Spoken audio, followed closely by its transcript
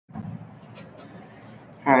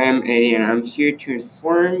Hi, I'm Eddie, and I'm here to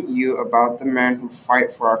inform you about the men who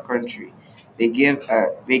fight for our country. They give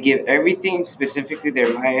everything, specifically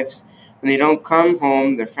their lives. When they don't come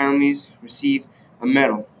home, their families receive a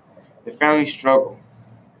medal. Their families struggle.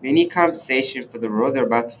 They need compensation for the road they're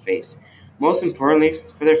about to face. Most importantly,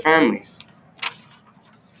 for their families.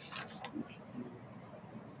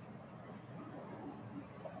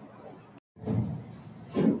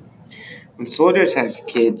 When soldiers have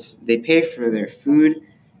kids, they pay for their food,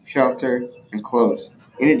 shelter, and clothes.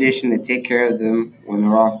 In addition, they take care of them when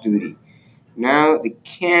they're off duty. Now they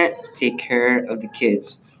can't take care of the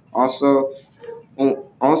kids. Also,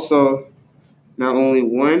 not only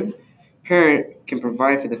one parent can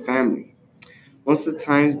provide for the family. Most of the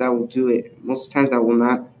times that will do it. Most of the times that will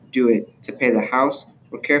not do it to pay the house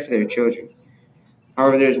or care for their children.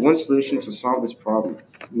 However, there's one solution to solve this problem.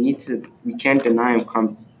 We can't deny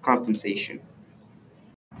them compensation.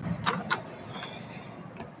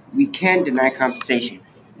 We can't deny compensation.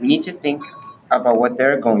 We need to think about what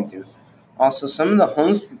they're going through. Also, some of the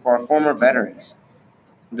homeless people are former veterans.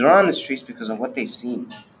 They're on the streets because of what they've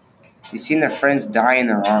seen. They've seen their friends die in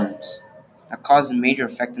their arms. That causes a major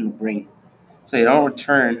effect in the brain. So they don't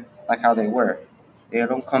return like how they were. They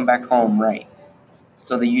don't come back home right.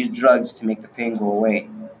 So they use drugs to make the pain go away.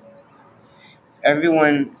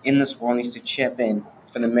 Everyone in this world needs to chip in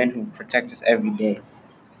for the men who protect us every day.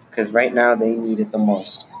 Because right now they need it the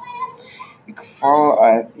most. You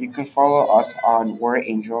can follow us on War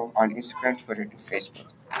Angel on Instagram, Twitter, and Facebook.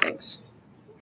 Thanks.